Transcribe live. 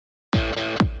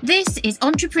This is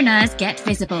Entrepreneurs Get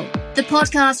Visible, the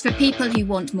podcast for people who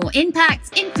want more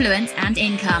impact, influence, and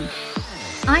income.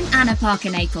 I'm Anna Parker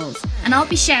Naples, and I'll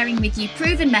be sharing with you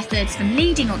proven methods from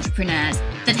leading entrepreneurs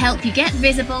that help you get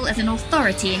visible as an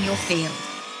authority in your field.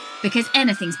 Because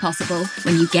anything's possible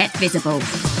when you get visible.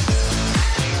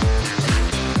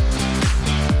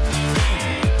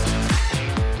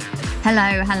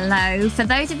 Hello. For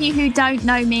those of you who don't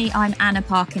know me, I'm Anna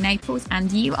Parker Naples,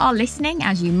 and you are listening,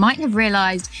 as you might have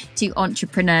realised, to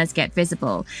Entrepreneurs Get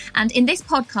Visible. And in this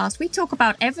podcast, we talk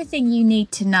about everything you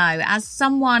need to know as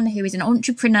someone who is an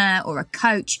entrepreneur or a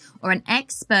coach or an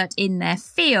expert in their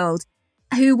field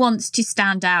who wants to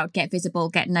stand out, get visible,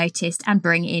 get noticed, and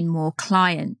bring in more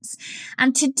clients.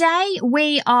 And today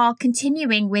we are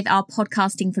continuing with our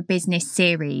Podcasting for Business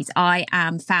series. I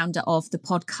am founder of the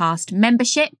podcast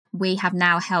membership. We have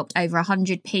now helped over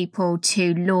 100 people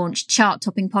to launch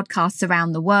chart-topping podcasts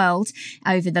around the world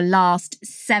over the last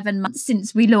 7 months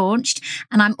since we launched.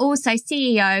 And I'm also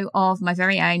CEO of my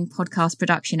very own podcast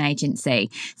production agency.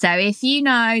 So if you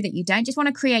know that you don't just want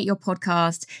to create your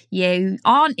podcast, you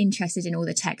aren't interested in all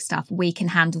the tech stuff, we can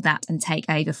handle that and take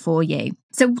over for you.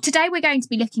 So today we're going to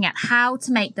be looking at how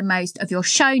to make the most of your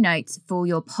show notes for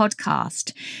your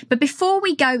podcast. But before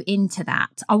we go into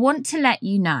that, I want to let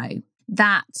you know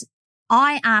that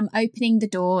I am opening the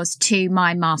doors to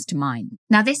my mastermind.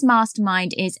 Now, this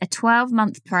mastermind is a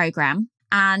 12-month program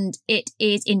and it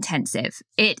is intensive.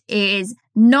 It is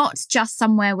not just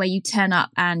somewhere where you turn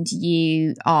up and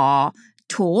you are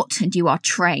taught and you are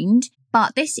trained,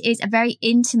 but this is a very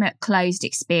intimate, closed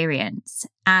experience.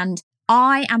 And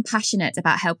I am passionate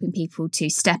about helping people to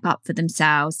step up for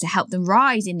themselves, to help them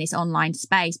rise in this online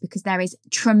space, because there is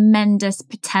tremendous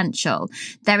potential.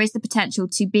 There is the potential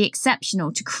to be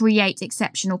exceptional, to create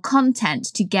exceptional content,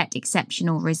 to get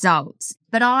exceptional results.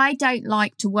 But I don't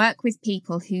like to work with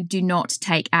people who do not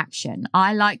take action.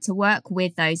 I like to work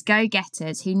with those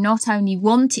go-getters who not only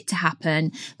want it to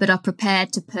happen, but are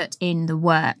prepared to put in the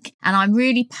work. And I'm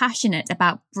really passionate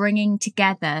about bringing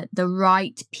together the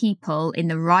right people in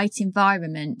the right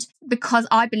environment, because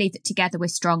I believe that together we're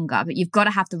stronger, but you've got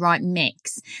to have the right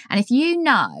mix. And if you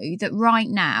know that right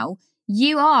now,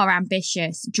 you are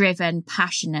ambitious, driven,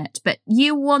 passionate, but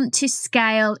you want to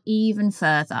scale even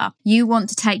further. You want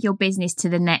to take your business to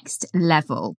the next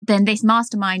level. Then this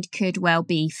mastermind could well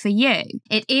be for you.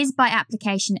 It is by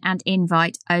application and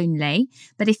invite only.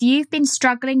 But if you've been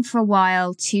struggling for a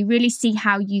while to really see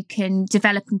how you can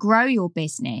develop and grow your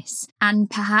business, and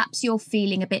perhaps you're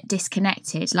feeling a bit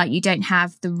disconnected, like you don't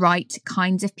have the right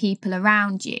kinds of people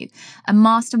around you, a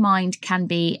mastermind can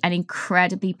be an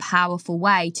incredibly powerful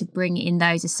way to bring in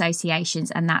those associations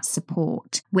and that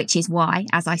support, which is why,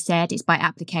 as I said, it's by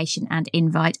application and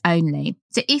invite only.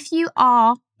 So if you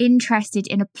are interested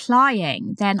in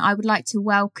applying, then I would like to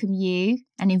welcome you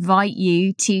and invite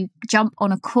you to jump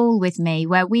on a call with me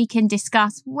where we can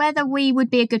discuss whether we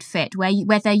would be a good fit,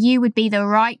 whether you would be the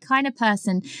right kind of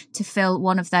person to fill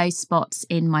one of those spots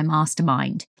in my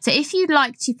mastermind. So if you'd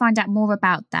like to find out more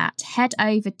about that, head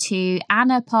over to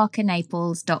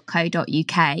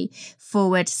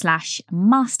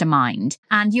annaparkernaples.co.uk/mastermind,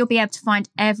 and you'll be able to find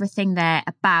everything there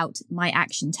about my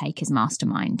Action Takers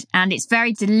Mastermind. And it's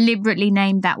very deliberately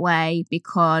named that way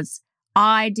because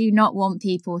I do not want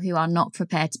people who are not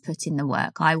prepared to put in the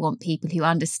work. I want people who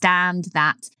understand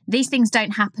that these things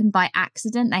don't happen by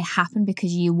accident. They happen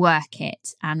because you work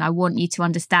it. And I want you to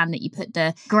understand that you put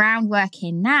the groundwork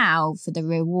in now for the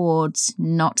rewards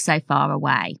not so far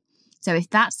away. So if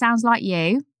that sounds like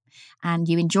you, and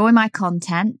you enjoy my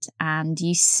content and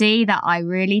you see that I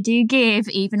really do give,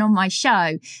 even on my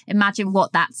show, imagine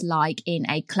what that's like in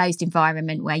a closed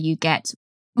environment where you get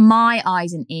my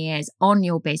eyes and ears on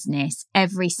your business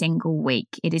every single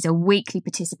week. It is a weekly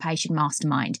participation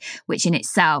mastermind, which in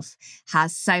itself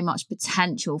has so much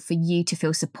potential for you to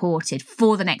feel supported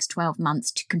for the next 12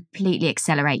 months to completely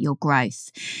accelerate your growth.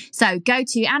 So go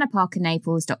to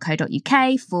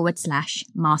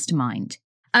annaparkernaples.co.uk/mastermind.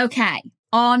 Okay,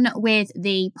 on with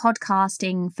the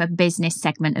podcasting for business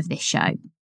segment of this show.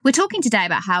 We're talking today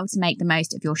about how to make the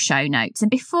most of your show notes.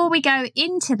 And before we go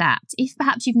into that, if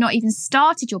perhaps you've not even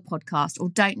started your podcast or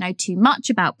don't know too much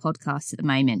about podcasts at the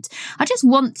moment, I just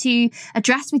want to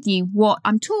address with you what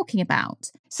I'm talking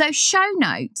about. So show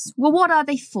notes, well, what are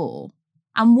they for?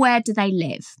 And where do they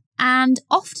live? And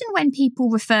often when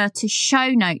people refer to show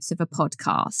notes of a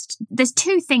podcast, there's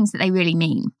two things that they really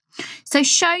mean. So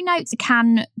show notes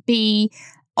can be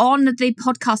on the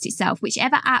podcast itself,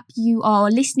 whichever app you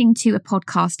are listening to a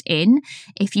podcast in.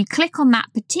 If you click on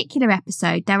that particular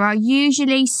episode, there are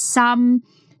usually some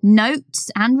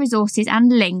notes and resources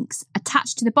and links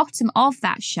attached to the bottom of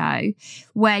that show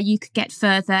where you could get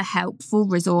further helpful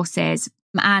resources.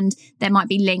 And there might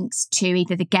be links to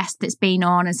either the guest that's been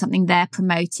on and something they're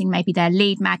promoting, maybe their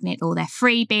lead magnet or their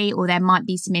freebie, or there might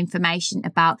be some information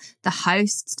about the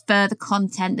host's further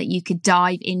content that you could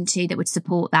dive into that would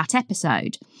support that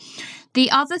episode.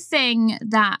 The other thing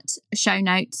that show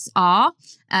notes are,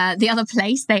 the other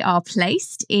place they are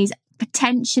placed is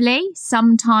potentially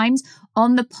sometimes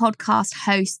on the podcast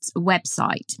host's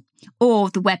website or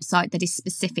the website that is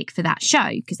specific for that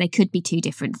show, because they could be two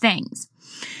different things.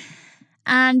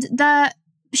 And the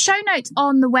show notes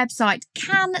on the website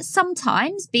can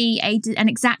sometimes be an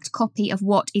exact copy of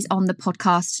what is on the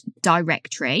podcast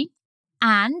directory,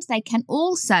 and they can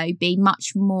also be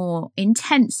much more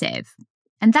intensive.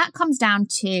 And that comes down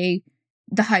to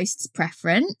the host's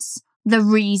preference, the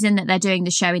reason that they're doing the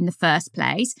show in the first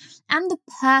place, and the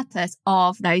purpose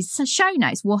of those show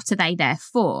notes. What are they there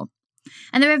for?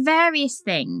 And there are various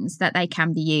things that they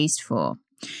can be used for.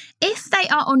 If they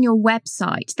are on your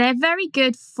website, they're very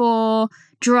good for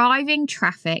driving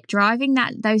traffic, driving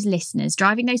those listeners,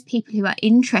 driving those people who are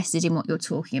interested in what you're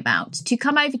talking about to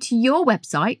come over to your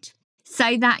website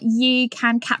so that you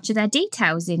can capture their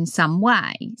details in some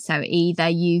way. So either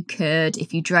you could,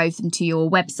 if you drove them to your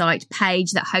website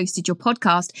page that hosted your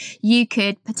podcast, you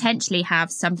could potentially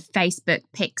have some Facebook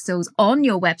pixels on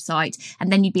your website,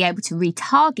 and then you'd be able to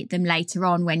retarget them later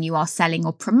on when you are selling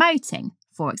or promoting,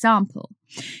 for example.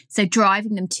 So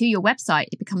driving them to your website,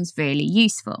 it becomes really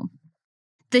useful.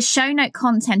 The show note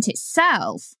content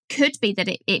itself could be that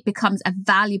it becomes a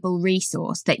valuable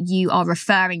resource that you are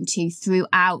referring to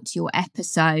throughout your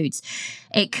episodes.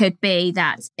 It could be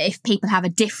that if people have a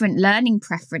different learning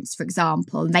preference, for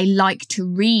example, they like to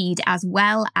read as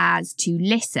well as to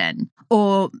listen,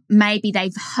 or maybe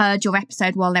they've heard your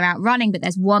episode while they're out running, but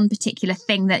there's one particular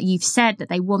thing that you've said that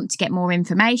they want to get more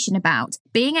information about.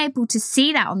 Being able to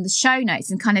see that on the show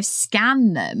notes and kind of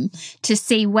scan them to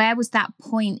see where was that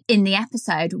point in the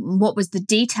episode, what was the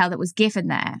detail that was given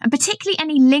there, and particularly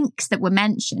any links that were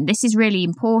mentioned. This is really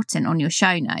important on your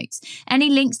show notes. Any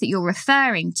links that you're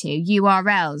referring to,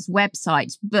 URLs,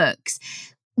 websites, books,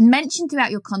 mentioned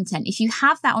throughout your content. If you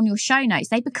have that on your show notes,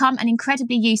 they become an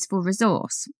incredibly useful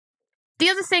resource. The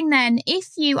other thing then, if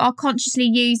you are consciously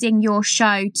using your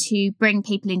show to bring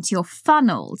people into your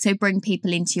funnel, so bring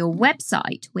people into your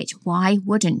website, which why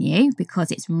wouldn't you?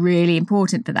 Because it's really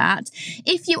important for that.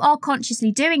 If you are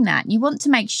consciously doing that, you want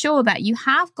to make sure that you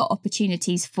have got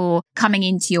opportunities for coming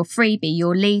into your freebie,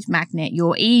 your lead magnet,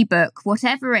 your ebook,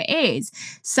 whatever it is,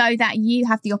 so that you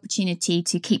have the opportunity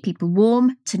to keep people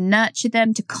warm, to nurture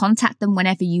them, to contact them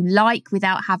whenever you like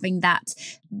without having that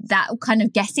kind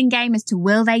of guessing game as to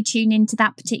will they tune into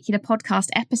that particular podcast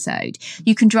episode.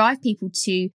 You can drive people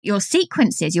to your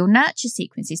sequences, your nurture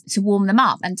sequences, to warm them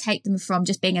up and take them from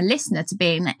just being a listener to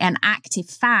being an active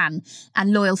fan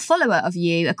and loyal follower of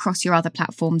you across your other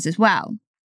platforms as well.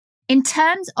 In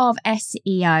terms of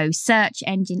SEO, search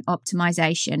engine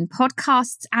optimization,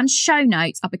 podcasts and show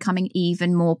notes are becoming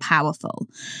even more powerful.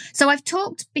 So I've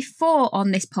talked before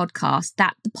on this podcast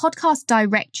that the podcast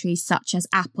directories such as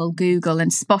Apple, Google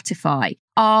and Spotify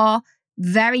are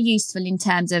very useful in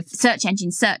terms of search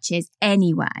engine searches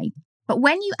anyway. But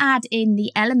when you add in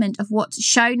the element of what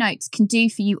show notes can do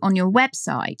for you on your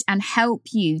website and help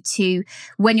you to,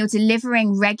 when you're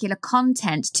delivering regular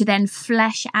content, to then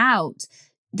flesh out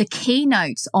the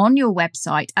keynotes on your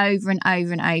website over and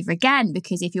over and over again,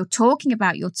 because if you're talking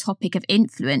about your topic of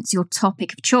influence, your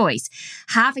topic of choice,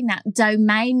 having that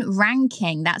domain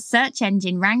ranking, that search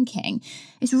engine ranking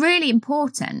is really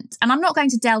important. And I'm not going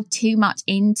to delve too much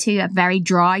into a very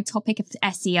dry topic of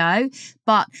SEO,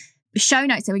 but show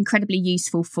notes are incredibly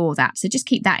useful for that. So just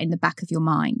keep that in the back of your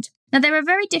mind. Now, there are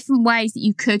very different ways that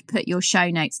you could put your show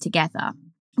notes together.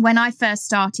 When I first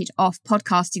started off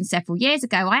podcasting several years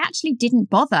ago, I actually didn't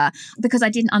bother because I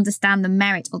didn't understand the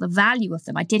merit or the value of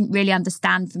them. I didn't really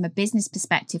understand from a business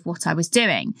perspective what I was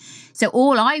doing. So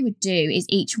all I would do is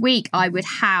each week I would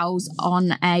house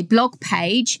on a blog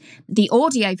page the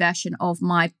audio version of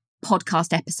my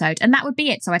podcast episode, and that would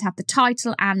be it. So I'd have the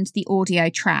title and the audio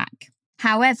track.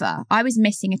 However, I was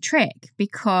missing a trick,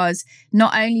 because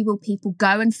not only will people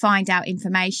go and find out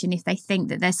information if they think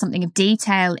that there's something of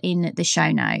detail in the show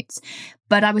notes,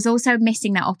 but I was also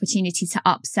missing that opportunity to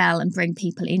upsell and bring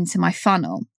people into my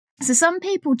funnel. So some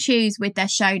people choose with their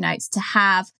show notes to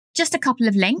have just a couple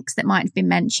of links that might have been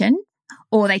mentioned,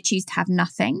 or they choose to have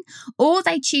nothing, or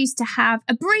they choose to have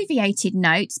abbreviated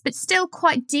notes, but still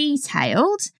quite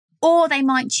detailed. Or they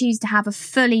might choose to have a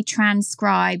fully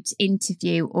transcribed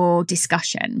interview or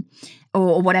discussion.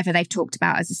 or whatever they've talked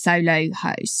about as a solo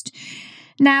host.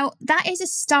 Now, that is a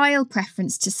style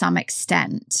preference to some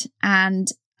extent. And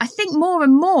I think more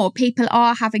and more people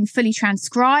are having fully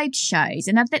transcribed shows,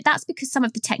 and that's because some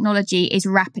of the technology is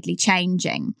rapidly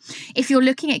changing. If you're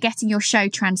looking at getting your show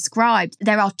transcribed,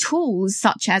 there are tools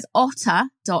such as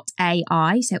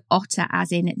Otter.ai, so otter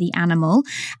as in the animal,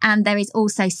 and there is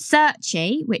also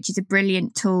Searchy, which is a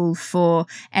brilliant tool for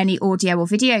any audio or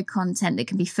video content that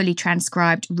can be fully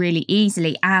transcribed really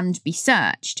easily and be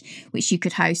searched, which you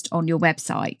could host on your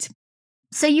website.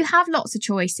 So you have lots of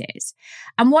choices.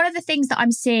 And one of the things that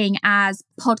I'm seeing as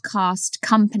podcast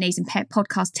companies and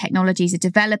podcast technologies are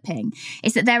developing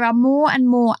is that there are more and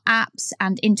more apps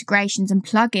and integrations and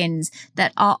plugins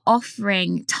that are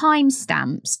offering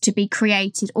timestamps to be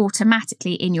created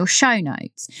automatically in your show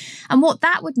notes. And what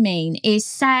that would mean is,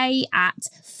 say at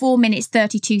 4 minutes,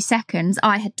 32 seconds,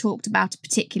 I had talked about a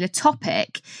particular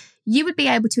topic. You would be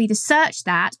able to either search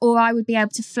that, or I would be able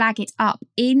to flag it up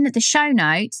in the show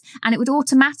notes, and it would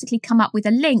automatically come up with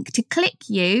a link to click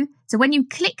you. So when you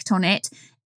clicked on it,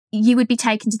 you would be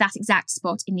taken to that exact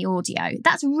spot in the audio.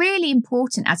 That's really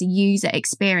important as a user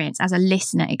experience, as a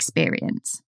listener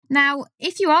experience. Now,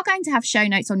 if you are going to have show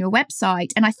notes on your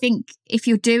website, and I think if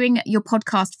you're doing your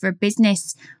podcast for a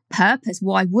business purpose,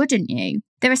 why wouldn't you?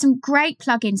 There are some great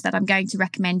plugins that I'm going to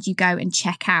recommend you go and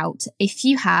check out if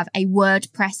you have a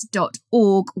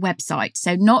WordPress.org website.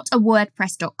 So not a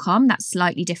WordPress.com, that's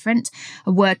slightly different,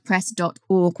 a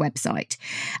WordPress.org website.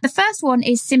 The first one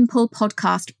is Simple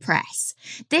Podcast Press.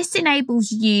 This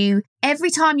enables you, every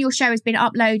time your show has been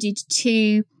uploaded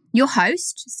to your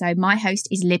host, so my host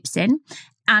is Libsyn,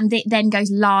 and it then goes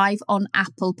live on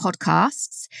Apple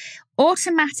Podcasts,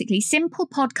 automatically Simple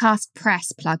Podcast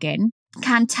Press plugin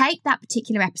can take that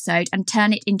particular episode and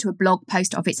turn it into a blog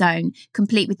post of its own,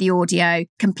 complete with the audio,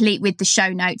 complete with the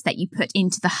show notes that you put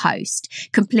into the host,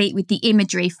 complete with the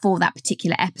imagery for that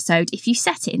particular episode if you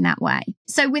set it in that way.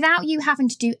 So without you having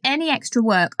to do any extra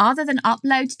work other than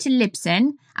upload to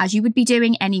Libsyn, as you would be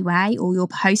doing anyway, or your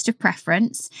host of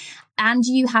preference, and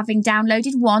you having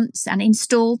downloaded once and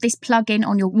installed this plugin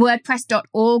on your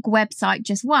WordPress.org website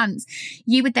just once,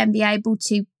 you would then be able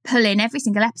to pull in every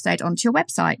single episode onto your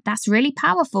website. That's really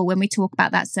powerful when we talk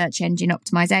about that search engine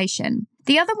optimization.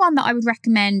 The other one that I would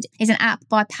recommend is an app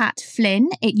by Pat Flynn.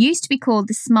 It used to be called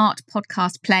the Smart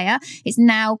Podcast Player. It's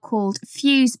now called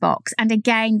Fusebox. And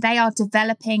again, they are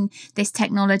developing this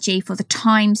technology for the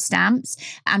timestamps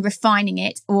and refining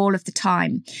it all of the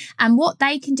time. And what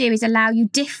they can do is allow you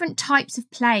different types of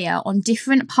player on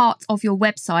different parts of your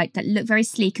website that look very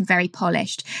sleek and very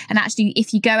polished. And actually,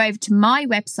 if you go over to my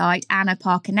website,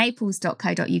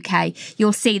 annaparkernaples.co.uk,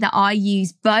 you'll see that I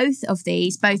use both of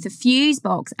these, both the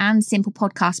Fusebox and Simple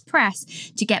Podcast Press,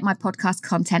 to get my podcast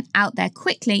content out there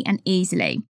quickly and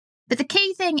easily. But the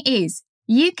key thing is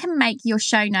you can make your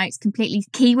show notes completely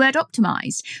keyword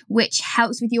optimized, which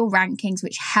helps with your rankings,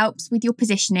 which helps with your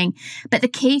positioning. But the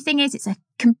key thing is it's a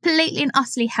completely and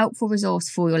utterly helpful resource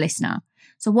for your listener.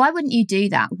 So why wouldn't you do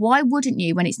that? Why wouldn't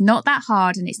you, when it's not that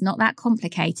hard and it's not that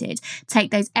complicated, take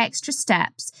those extra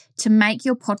steps to make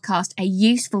your podcast a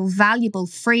useful, valuable,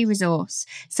 free resource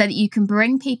so that you can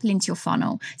bring people into your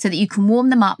funnel, so that you can warm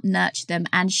them up, nurture them,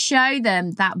 and show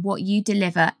them that what you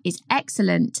deliver is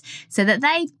excellent, so that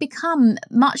they become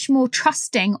much more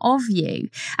trusting of you.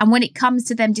 And when it comes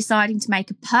to them deciding to make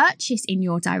a purchase in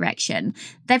your direction,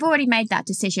 they've already made that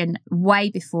decision way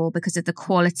before because of the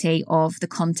quality of the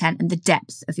content and the depth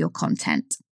of your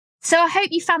content. So I hope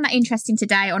you found that interesting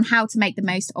today on how to make the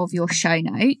most of your show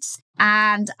notes.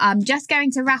 And I'm just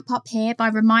going to wrap up here by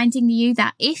reminding you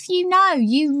that if you know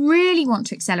you really want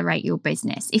to accelerate your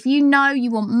business, if you know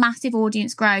you want massive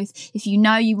audience growth, if you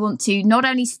know you want to not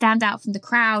only stand out from the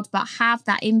crowd, but have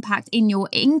that impact in your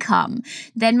income,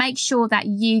 then make sure that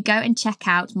you go and check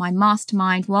out my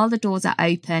mastermind while the doors are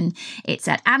open. It's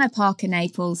at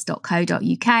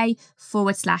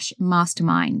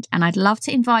annaparkernaples.co.uk/mastermind. And I'd love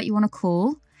to invite you on a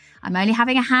call. I'm only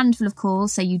having a handful of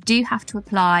calls, so you do have to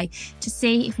apply to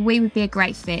see if we would be a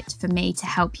great fit for me to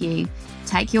help you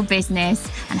take your business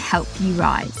and help you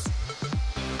rise.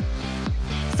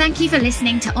 Thank you for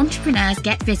listening to Entrepreneurs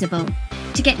Get Visible.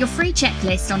 To get your free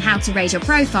checklist on how to raise your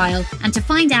profile and to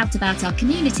find out about our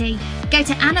community, go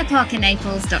to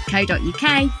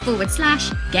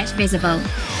annaparkernaples.co.uk/get visible.